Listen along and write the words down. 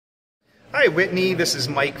Hi Whitney, this is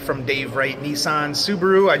Mike from Dave Wright Nissan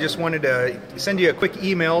Subaru. I just wanted to send you a quick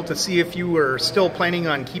email to see if you were still planning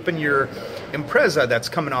on keeping your Impreza that's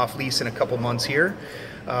coming off lease in a couple months here.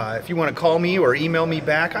 If you want to call me or email me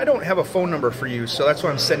back, I don't have a phone number for you, so that's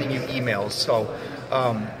why I'm sending you emails. So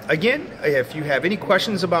again, if you have any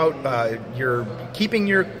questions about your keeping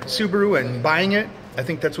your Subaru and buying it, I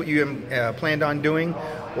think that's what you planned on doing,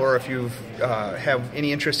 or if you have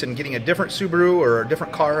any interest in getting a different Subaru or a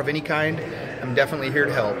different car of any kind, I'm definitely here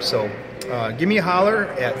to help. So give me a holler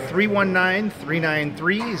at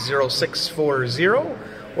 319-393-0640,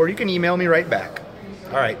 or you can email me right back.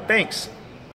 All right, thanks.